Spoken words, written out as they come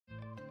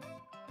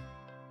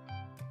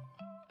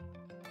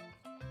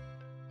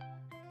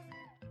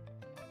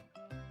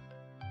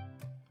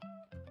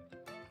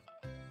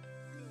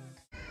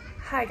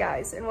Hi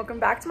guys, and welcome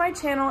back to my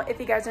channel. If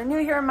you guys are new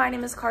here, my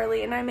name is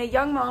Carly and I'm a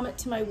young mom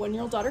to my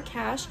 1-year-old daughter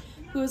Kash,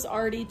 who is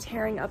already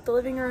tearing up the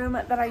living room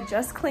that I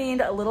just cleaned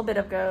a little bit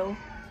ago.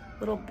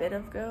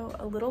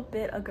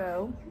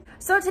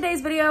 So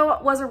today's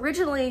video was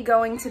originally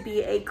going to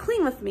be a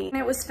clean with me, and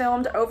it was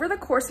filmed over the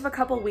course of a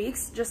couple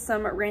weeks, just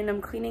some random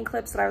cleaning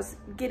clips that I was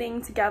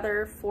getting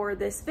together for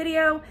this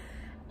video.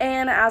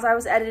 And as I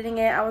was editing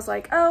it, I was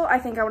like, oh, I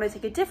think I want to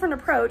take a different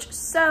approach.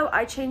 So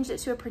I changed it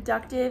to a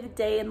productive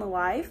day in the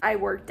life. I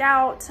worked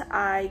out,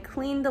 I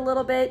cleaned a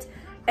little bit,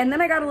 and then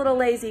I got a little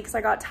lazy because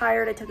I got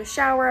tired. I took a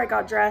shower, I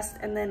got dressed,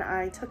 and then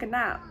I took a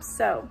nap.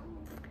 So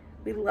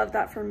we love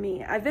that for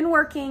me. I've been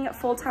working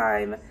full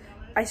time.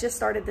 I just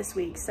started this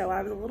week, so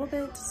I was a little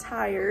bit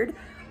tired,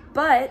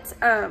 but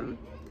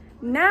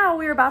now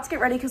we're about to get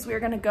ready because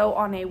we're gonna go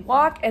on a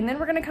walk and then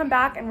we're gonna come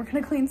back and we're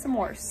gonna clean some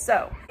more.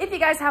 So if you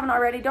guys haven't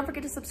already, don't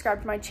forget to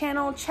subscribe to my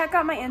channel. Check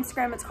out my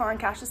Instagram, it's Karlee and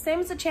Kash, the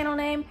same as the channel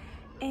name.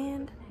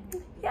 And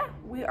yeah,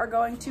 we are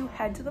going to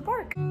head to the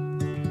park. Do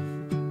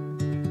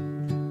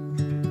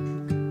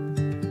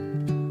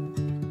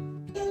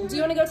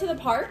you wanna go to the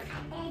park?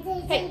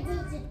 Hey,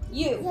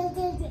 you.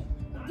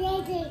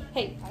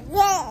 Hey, do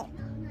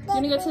you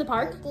wanna go to the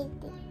park?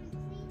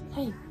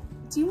 Hey,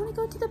 do you wanna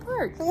go to the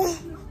park?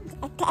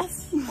 Okay,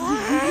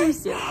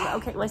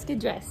 let's get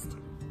dressed.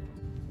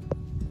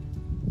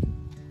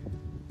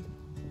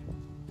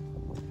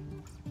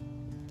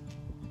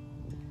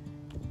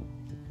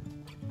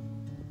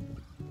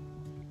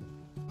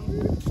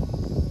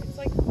 It's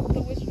like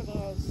the Wizard of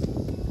Oz.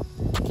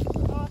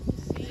 Off to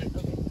see.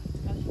 Okay,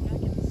 actually, I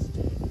get the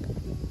stick.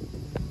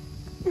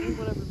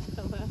 Whatever the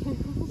hell that is.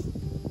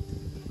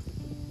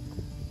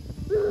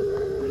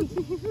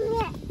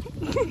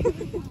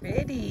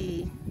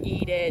 Ready.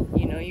 Eat it.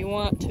 You know you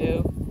want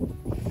to.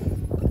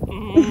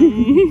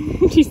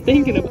 She's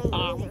thinking of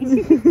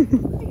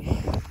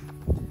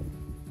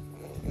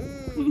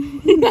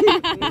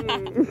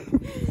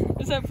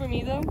Is that for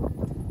me though?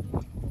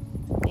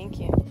 Thank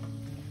you.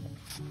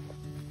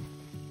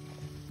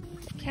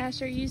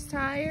 Kash, are you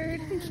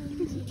tired?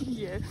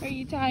 Yes. Are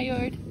you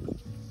tired?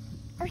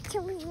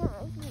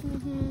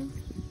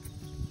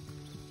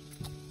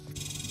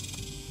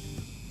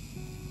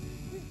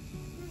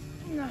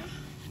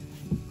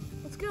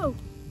 Let's go.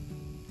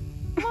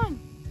 Come on.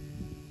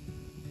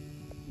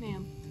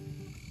 Ma'am.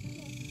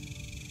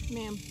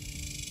 Ma'am.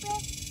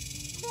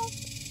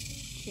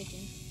 Chicken.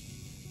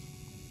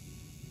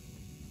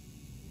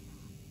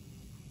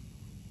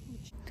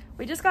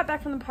 We just got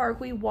back from the park.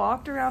 We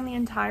walked around the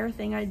entire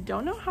thing. I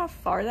don't know how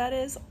far that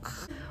is.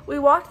 We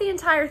walked the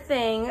entire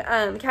thing.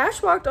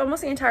 Kash walked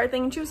almost the entire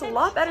thing, and she was a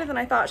lot better than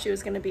I thought she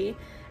was going to be.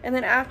 And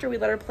then after, we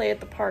let her play at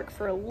the park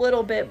for a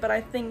little bit, but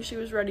I think she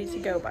was ready to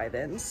go by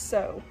then.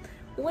 So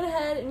we went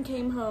ahead and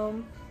came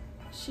home.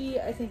 She,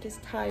 I think, is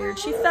tired.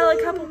 She fell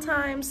a couple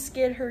times,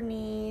 skid her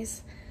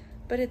knees,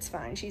 but it's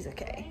fine. She's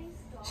okay.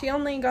 She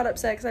only got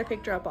upset because I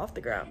picked her up off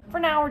the ground. For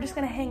now, we're just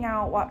gonna hang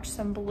out, watch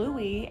some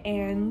Bluey,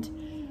 and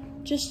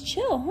just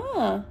chill,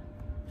 huh?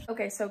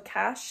 Okay, so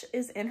Kash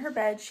is in her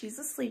bed. She's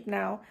asleep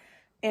now,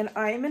 and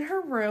I am in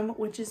her room,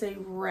 which is a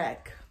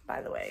wreck,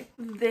 by the way.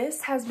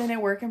 This has been a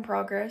work in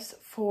progress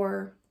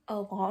for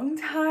a long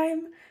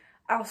time.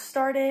 I'll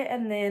start it,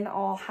 and then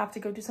I'll have to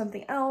go do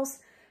something else.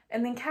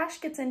 And then Kash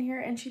gets in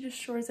here and she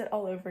destroys it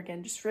all over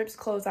again. Just rips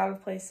clothes out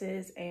of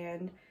places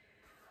and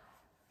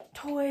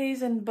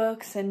toys and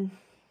books, and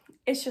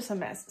it's just a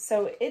mess.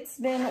 So it's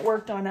been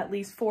worked on at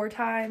least 4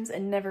 times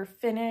and never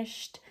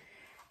finished.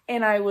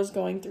 And I was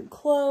going through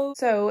clothes.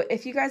 So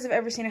if you guys have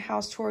ever seen a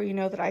house tour, you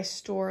know that I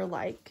store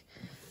like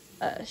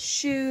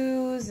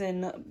shoes,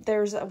 and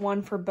there's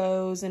one for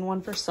bows and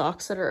one for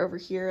socks that are over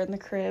here in the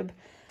crib.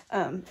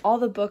 All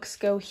the books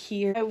go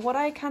here. And what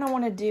I kind of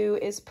want to do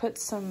is put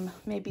some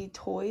maybe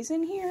toys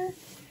in here,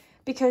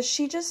 because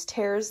she just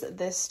tears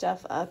this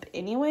stuff up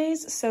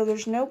anyways, so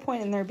there's no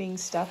point in there being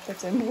stuff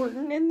that's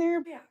important in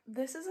there. Yeah,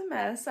 this is a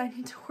mess. I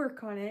need to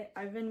work on it.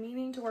 I've been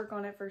meaning to work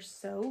on it for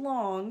so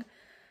long.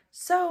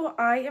 So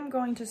I am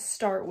going to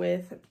start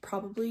with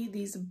probably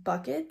these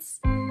buckets.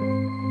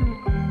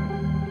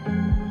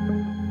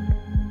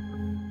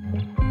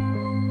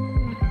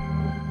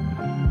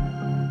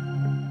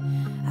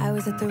 I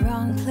was at the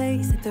wrong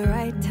place at the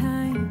right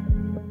time,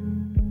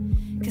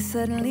 'cause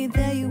suddenly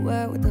there you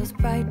were with those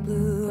bright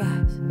blue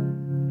eyes.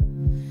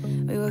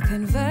 We were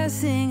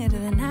conversing under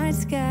the night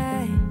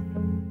sky,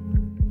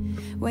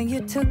 when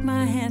you took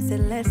my hand, said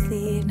let's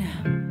leave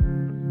now.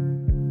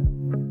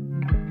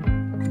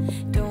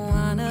 Don't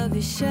wanna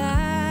be shy,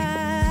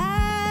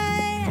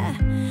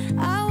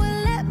 I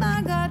will let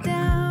my guard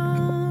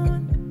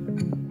down.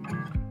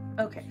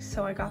 Okay,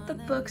 so I got the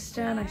books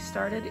done. I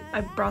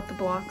brought the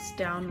blocks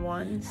down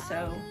one,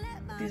 so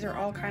these are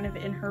all kind of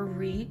in her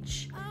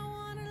reach.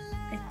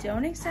 I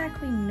don't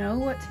exactly know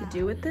what to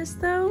do with this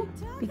though,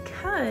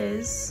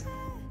 because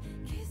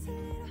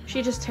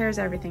she just tears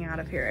everything out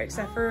of here,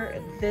 except for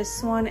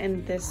this one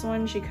and this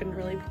one. She couldn't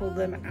really pull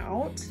them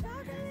out.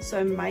 So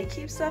I might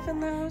keep stuff in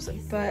those,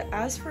 but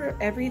as for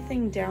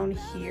everything down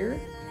here,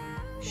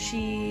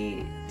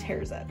 she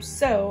tears up.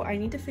 So I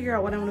need to figure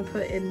out what I want to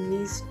put in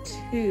these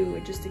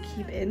two just to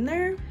keep in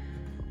there,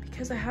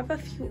 because I have a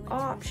few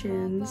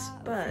options,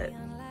 but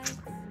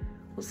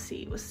we'll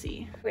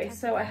see. Okay,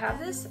 so I have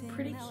this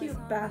pretty cute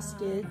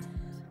basket.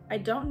 I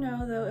don't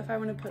know though if I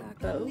want to put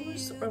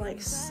bows or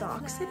like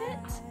socks in it,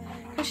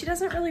 because she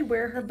doesn't really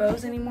wear her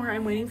bows anymore.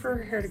 I'm waiting for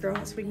her hair to grow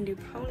out so we can do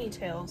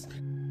ponytails.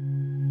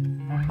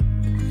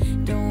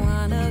 Don't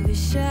wanna be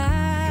shy.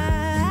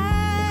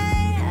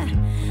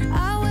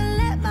 I will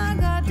let my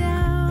guard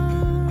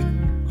down.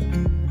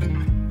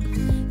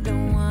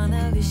 Don't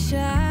wanna be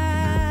shy.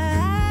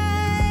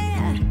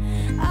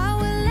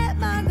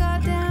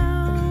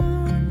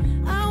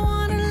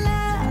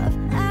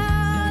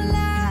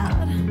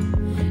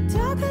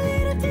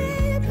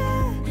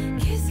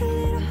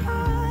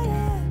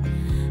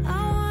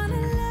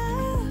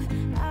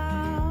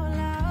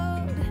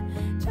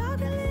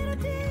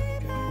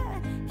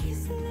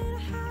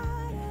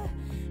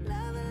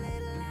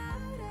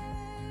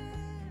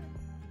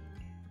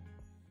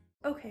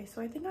 Okay,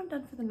 so I think I'm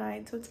done for the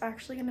night, so it's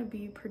actually going to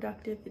be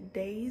productive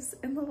days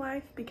in the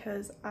life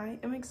because I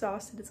am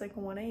exhausted. It's like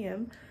 1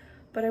 a.m.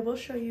 but I will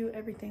show you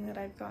everything that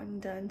I've gotten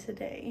done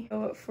today.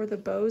 So for the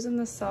bows and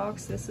the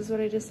socks, this is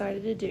what I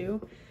decided to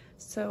do.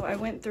 So I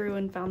went through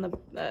and found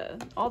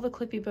all the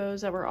clippy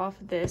bows that were off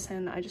of this,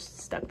 and I just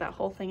stuck that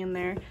whole thing in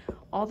there.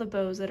 All the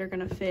bows that are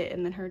going to fit,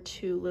 and then her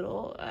two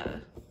little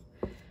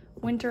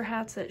winter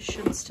hats that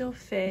should still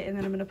fit, and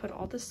then I'm going to put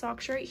all the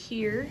socks right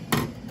here.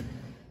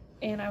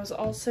 And I was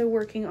also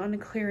working on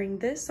clearing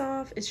this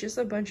off. It's just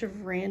a bunch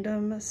of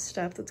random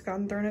stuff that's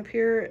gotten thrown up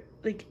here.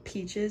 Like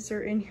peaches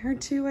are in here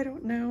too, I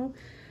don't know.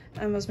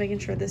 I was making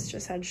sure this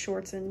just had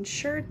shorts and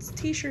shirts,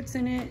 t-shirts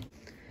in it.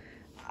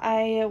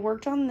 I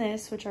worked on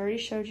this, which I already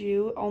showed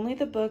you. Only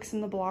the books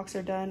and the blocks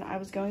are done. I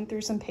was going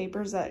through some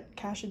papers that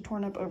Kash had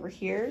torn up over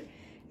here,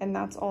 and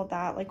that's all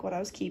that, like what I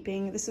was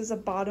keeping. This is a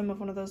bottom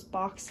of one of those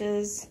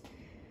boxes.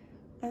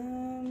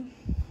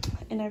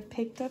 And I've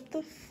picked up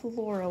the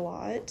floor a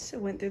lot. I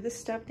went through the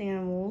stuffed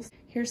animals.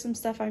 Here's some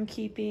stuff I'm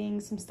keeping,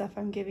 some stuff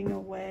I'm giving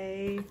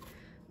away.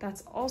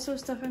 That's also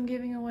stuff I'm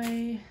giving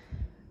away.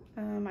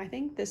 I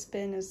think this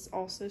bin is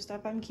also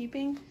stuff I'm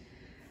keeping.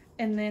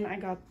 And then I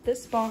got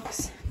this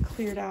box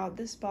cleared out,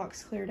 this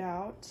box cleared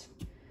out.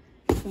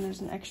 And there's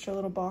an extra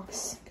little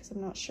box because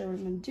I'm not sure what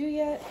I'm gonna do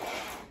yet.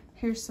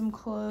 Here's some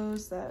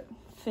clothes that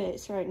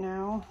fits right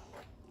now.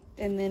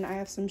 And then I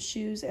have some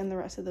shoes and the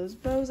rest of those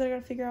bows that I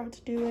gotta figure out what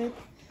to do with.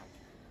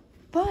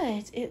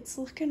 But it's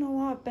looking a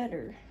lot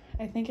better.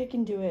 I think I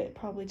can do it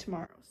probably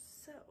tomorrow.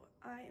 So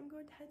I am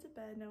going to head to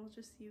bed and I will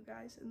just see you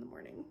guys in the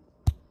morning.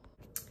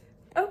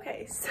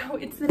 Okay, so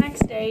it's the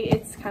next day.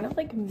 It's kind of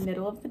like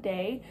middle of the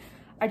day.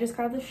 I just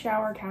got out of the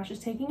shower. Kash is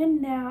taking a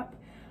nap,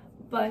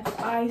 but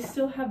I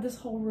still have this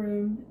whole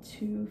room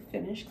to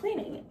finish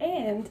cleaning.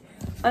 And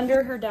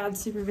under her dad's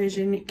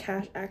supervision,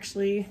 Kash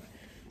actually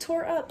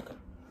tore up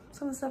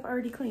some of the stuff I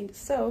already cleaned.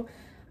 So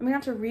I'm gonna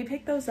have to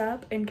re-pick those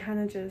up and kind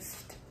of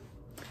just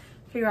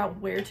figure out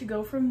where to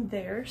go from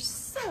there.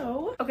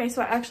 So, okay,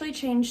 so I actually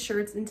changed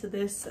shirts into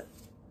this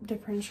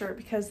different shirt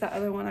because the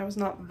other one I was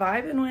not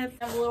vibing with.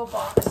 I have a little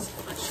box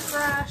of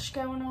trash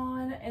going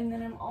on, and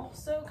then I'm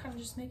also kind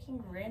of just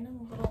making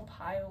random little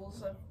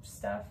piles of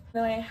stuff.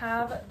 Then I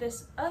have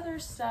this other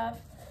stuff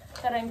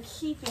that I'm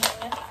keeping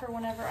for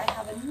whenever I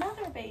have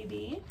another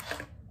baby.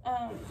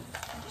 I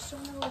just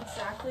don't know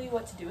exactly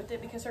what to do with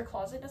it because her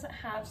closet doesn't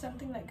have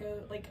something that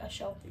goes, like a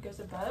shelf that goes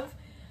above.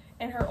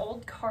 And her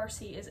old car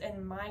seat is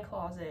in my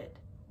closet.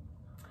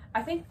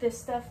 I think this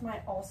stuff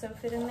might also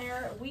fit in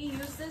there. We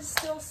use this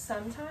still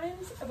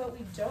sometimes, but we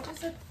don't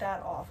use it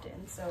that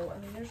often. So, I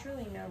mean, there's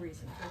really no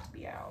reason for it to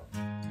be out.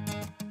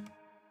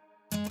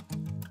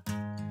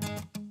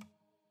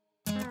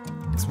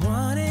 It's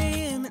 1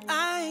 a.m. and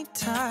I ain't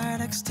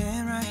tired. I can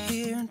stand right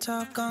here and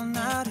talk all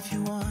night if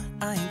you want.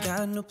 I ain't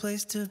got no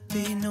place to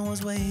be, no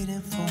one's waiting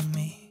for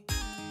me.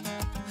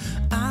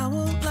 I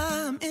won't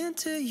lie, I'm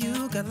into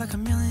you. Got like a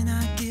million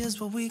ideas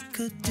what we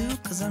could do.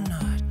 Cause I'm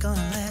not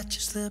gonna let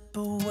you slip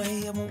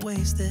away, I won't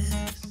waste this.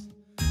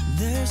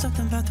 There's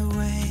something about the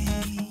way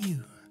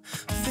you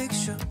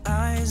fix your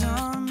eyes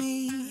on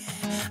me.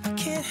 I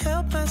can't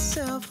help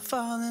myself,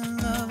 fall in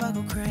love, I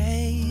go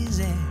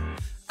crazy.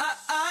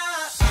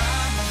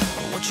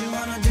 What you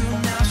wanna do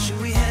now? Should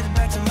we head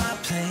back to my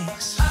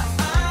place?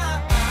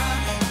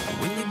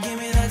 When you give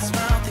me that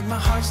smile, I think my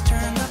heart's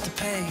turned up the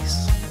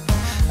pace.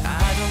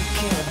 I don't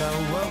care about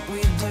what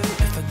we do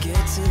if I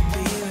get to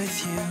be with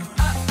you.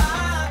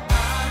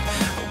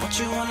 What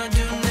you wanna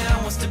do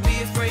now? What's to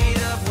be afraid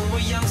of when we're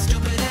young,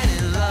 stupid, and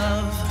in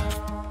love?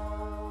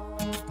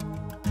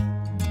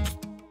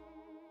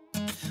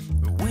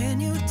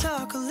 When you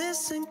talk or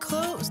listen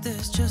close,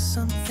 there's just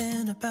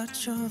something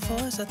about your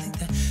voice. I think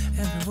that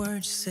every word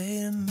you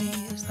say to me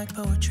is like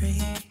poetry.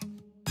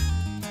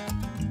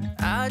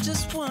 I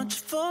just want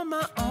you for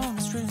my own.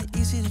 It's really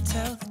easy to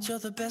tell that you're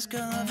the best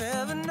girl I've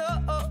ever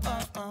known.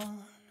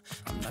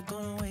 I'm not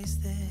gonna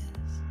waste this.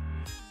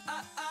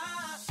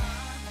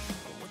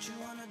 What you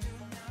wanna do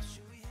now?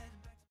 Should we head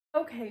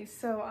back? Okay,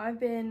 so I've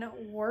been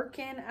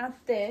working at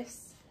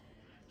this.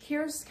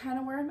 Here's kind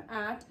of where I'm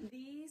at.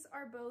 These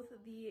are both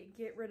the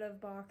get rid of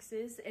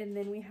boxes, and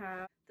then we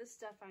have the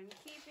stuff I'm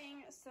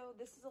keeping. So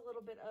this is a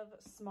little bit of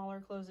smaller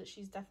clothes that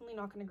she's definitely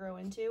not going to grow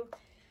into.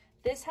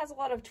 This has a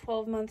lot of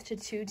 12-month to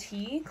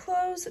 2T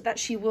clothes that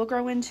she will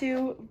grow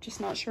into, just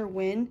not sure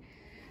when.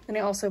 And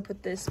I also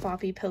put this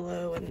floppy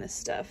pillow and this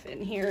stuff in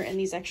here and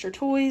these extra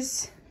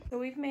toys. So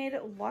we've made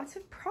lots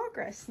of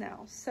progress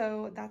now,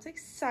 so that's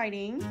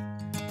exciting.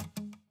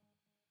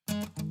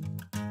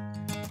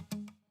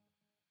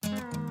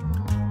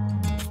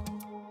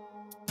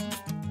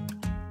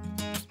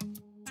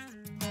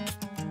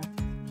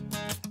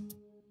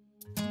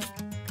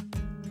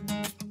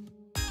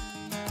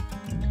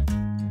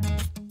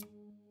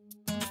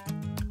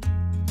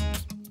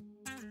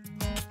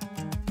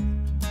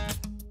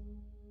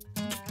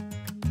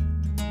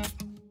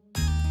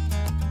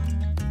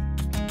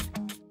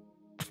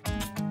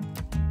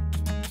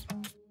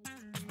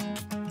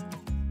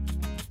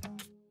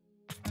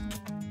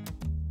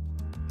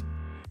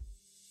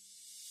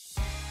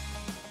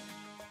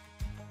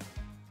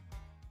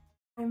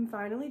 I'm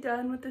finally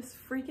done with this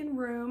freaking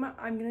room.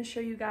 I'm gonna show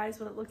you guys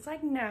what it looks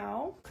like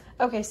now.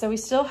 Okay, so we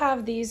still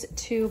have these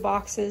 2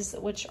 boxes,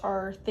 which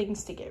are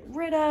things to get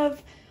rid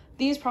of.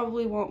 These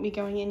probably won't be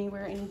going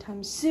anywhere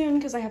anytime soon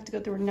because I have to go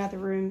through another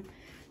room,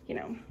 you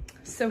know.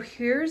 So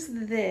here's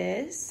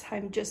this.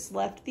 I've just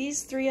left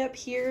these 3 up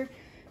here.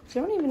 I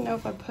don't even know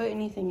if I put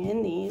anything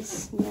in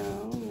these.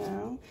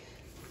 No.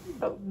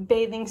 But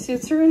bathing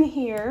suits are in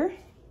here.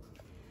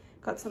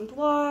 Got some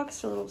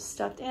blocks, little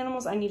stuffed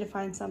animals. I need to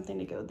find something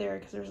to go there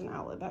because there's an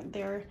outlet back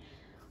there.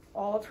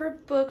 All of her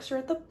books are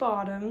at the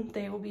bottom.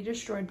 They will be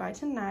destroyed by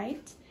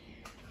tonight.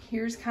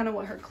 Here's kind of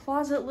what her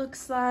closet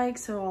looks like.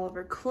 So all of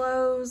her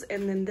clothes,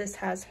 and then this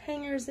has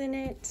hangers in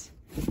it.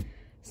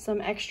 Some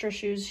extra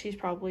shoes she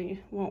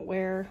probably won't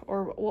wear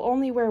or will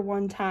only wear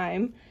one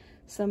time.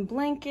 Some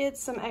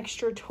blankets, some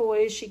extra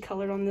toys. She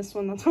colored on this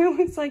one, that's why it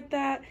looks like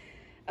that.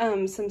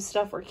 Some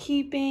stuff we're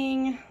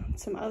keeping,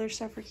 some other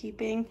stuff we're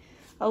keeping.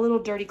 A little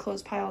dirty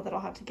clothes pile that I'll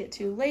have to get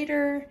to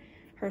later.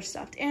 Her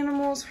stuffed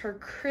animals, her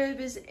crib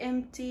is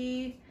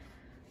empty.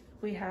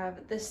 We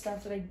have this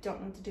stuff that I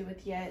don't know what to do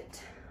with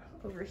yet.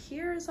 Over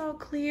here is all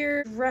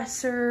clear.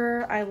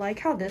 Dresser, I like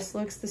how this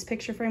looks. This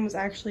picture frame was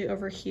actually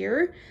over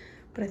here,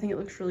 but I think it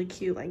looks really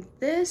cute like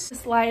this.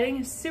 This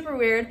lighting is super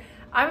weird.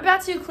 I'm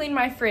about to clean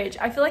my fridge.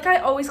 I feel like I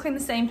always clean the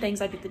same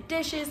things. I do the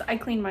dishes, I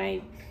clean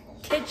my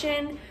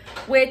kitchen,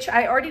 which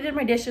I already did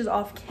my dishes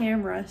off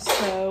camera,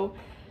 so.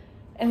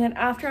 And then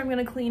after I'm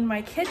gonna clean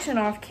my kitchen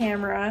off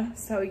camera,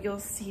 so you'll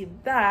see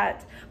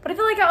that. But I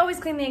feel like I always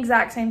clean the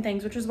exact same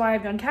things, which is why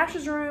I've done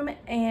Cash's room,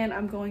 and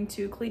I'm going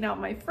to clean out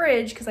my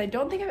fridge because I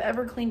don't think I've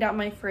ever cleaned out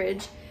my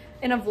fridge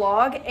in a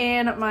vlog.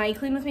 And my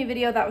Clean With Me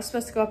video that was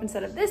supposed to go up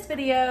instead of this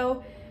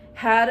video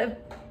had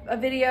a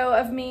video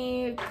of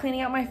me cleaning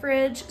out my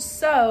fridge.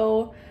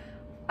 So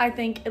I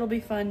think it'll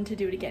be fun to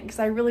do it again because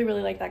I really,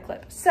 really like that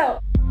clip. So.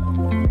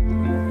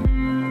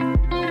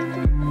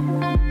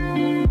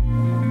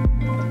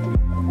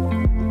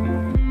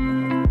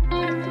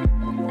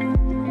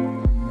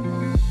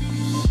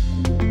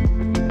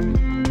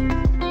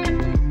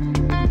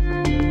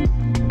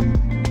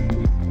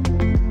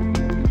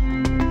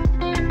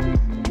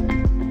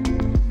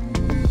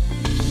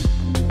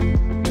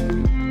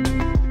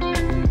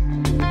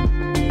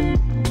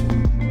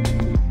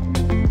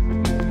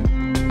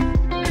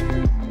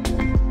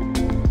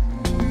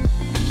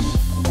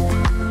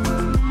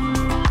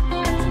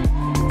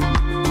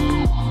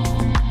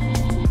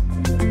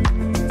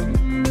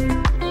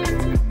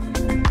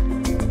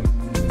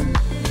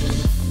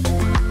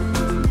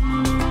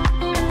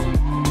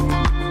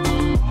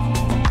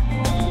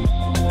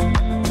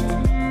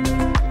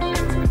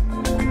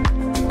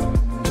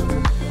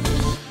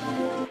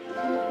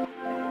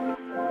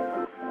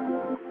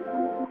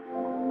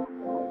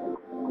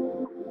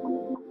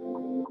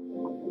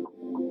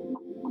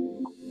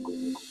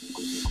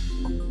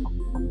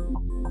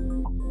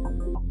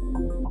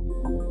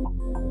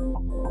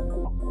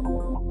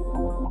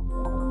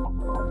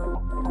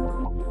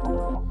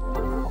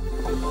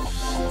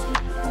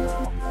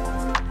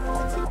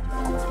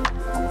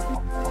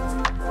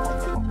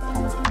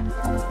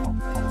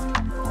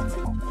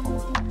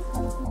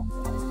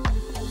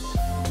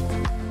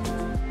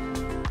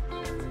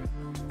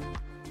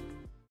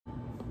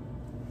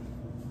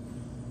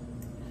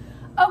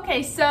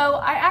 Okay, so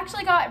I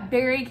actually got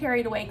very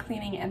carried away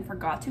cleaning and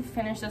forgot to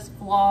finish this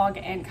vlog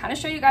and kind of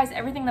show you guys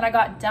everything that I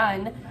got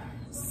done.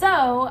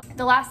 So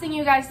the last thing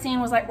you guys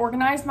seen was I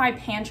organized my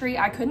pantry.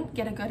 I couldn't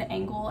get a good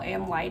angle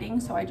and lighting,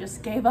 so I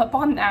just gave up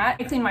on that.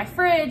 I cleaned my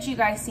fridge, you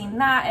guys seen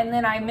that, and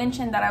then I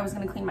mentioned that I was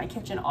gonna clean my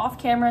kitchen off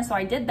camera, so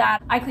I did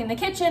that. I cleaned the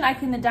kitchen, I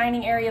cleaned the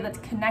dining area that's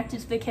connected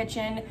to the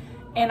kitchen,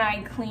 and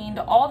I cleaned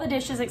all the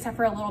dishes except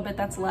for a little bit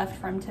that's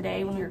left from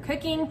today when we were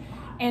cooking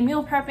and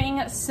meal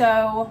prepping.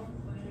 So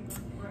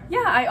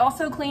yeah, I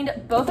also cleaned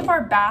both of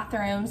our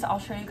bathrooms. I'll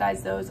show you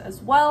guys those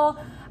as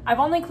well. I've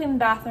only cleaned the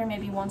bathroom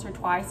maybe once or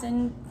twice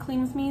in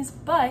Clean With Me's,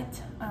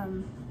 but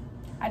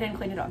I didn't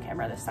clean it on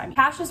camera this time.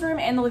 Kash's room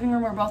and the living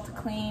room were both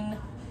clean.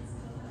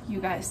 You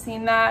guys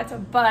seen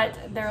that, but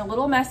they're a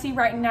little messy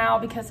right now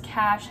because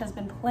Kash has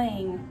been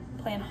playing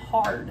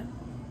hard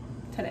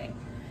today.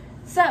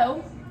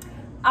 So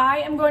I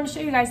am going to show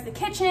you guys the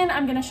kitchen.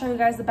 I'm going to show you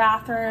guys the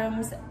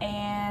bathrooms,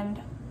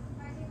 and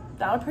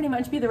that'll pretty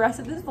much be the rest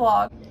of this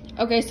vlog.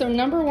 Okay, so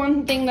number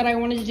one thing that I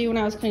wanted to do when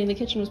I was cleaning the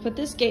kitchen was put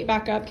this gate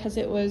back up because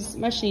it was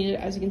much needed.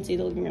 As you can see,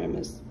 the living room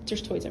is,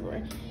 there's toys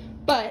everywhere.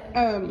 But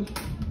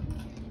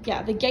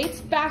yeah, the gate's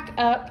back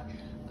up.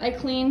 I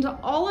cleaned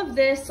all of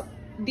this.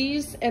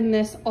 These and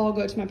this all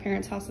go to my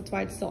parents' house. That's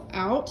why it's still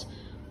out.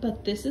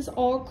 But this is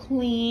all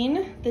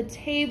clean. The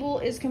table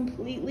is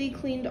completely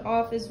cleaned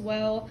off as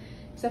well,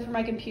 except for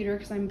my computer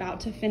because I'm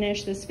about to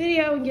finish this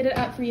video and get it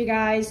up for you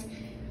guys.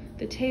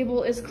 The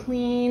table is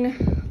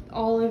clean.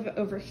 All of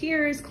over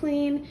here is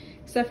clean,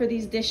 except for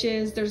these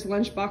dishes. There's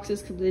lunch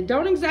boxes because they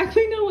don't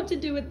exactly know what to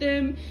do with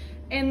them.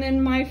 And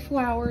then my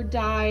flower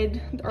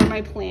died, or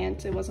my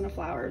plant, it wasn't a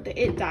flower,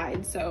 it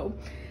died, so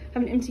I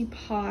have an empty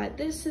pot.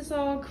 This is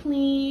all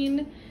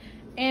clean.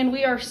 And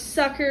we are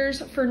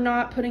suckers for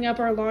not putting up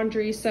our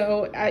laundry,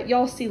 so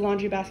y'all see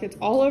laundry baskets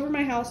all over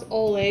my house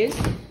always.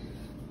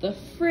 The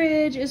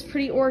fridge is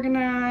pretty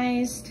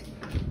organized.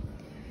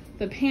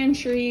 The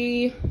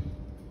pantry,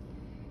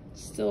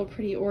 still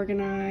pretty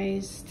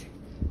organized.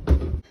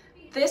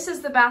 This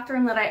is the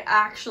bathroom that I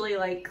actually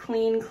like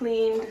cleaned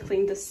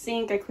the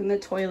sink, I cleaned the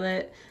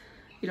toilet.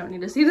 You don't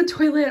need to see the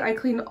toilet. I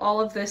cleaned all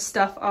of this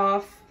stuff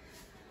off.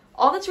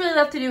 All that's really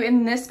left to do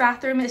in this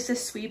bathroom is to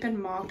sweep and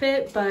mop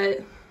it,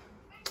 but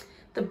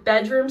the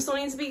bedroom still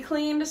needs to be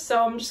cleaned,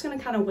 so I'm just gonna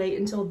kind of wait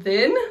until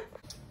then.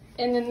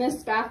 And then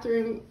this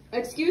bathroom,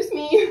 excuse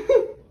me.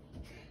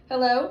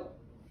 Hello?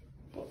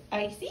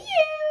 I see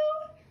you.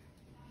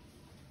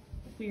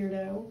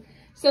 Weirdo.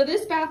 So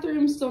this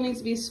bathroom still needs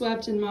to be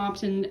swept and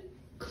mopped and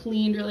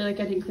cleaned, really, like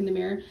I didn't clean the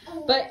mirror,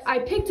 but I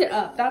picked it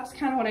up. That's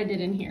kind of what I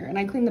did in here, and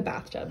I cleaned the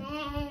bathtub.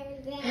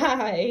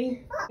 Hi.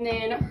 And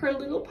then her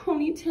little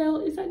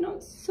ponytail, is that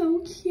not so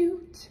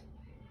cute?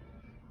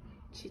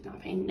 She's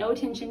not paying no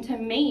attention to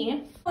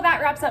me. Well,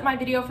 that wraps up my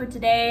video for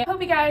today.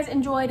 Hope you guys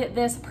enjoyed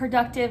this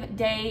productive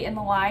day in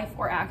the life,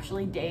 or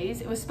actually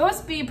days. It was supposed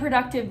to be a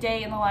productive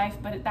day in the life,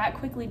 but that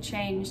quickly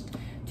changed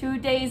to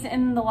days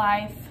in the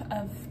life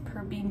of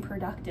being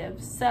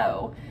productive.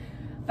 So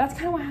that's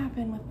kind of what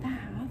happened with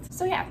that.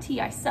 So yeah,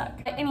 I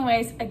suck. But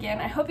anyways, again,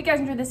 I hope you guys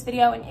enjoyed this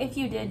video, and if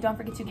you did, don't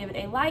forget to give it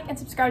a like and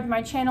subscribe to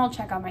my channel.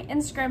 Check out my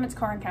Instagram, it's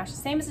Karlee and Kash, the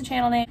same as the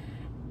channel name.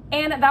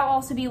 And that will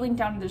also be linked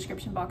down in the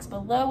description box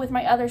below with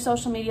my other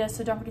social media,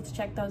 so don't forget to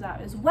check those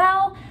out as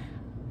well.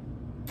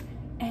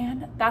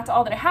 And that's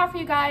all that I have for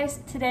you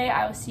guys today.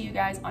 I will see you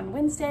guys on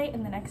Wednesday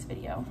in the next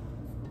video.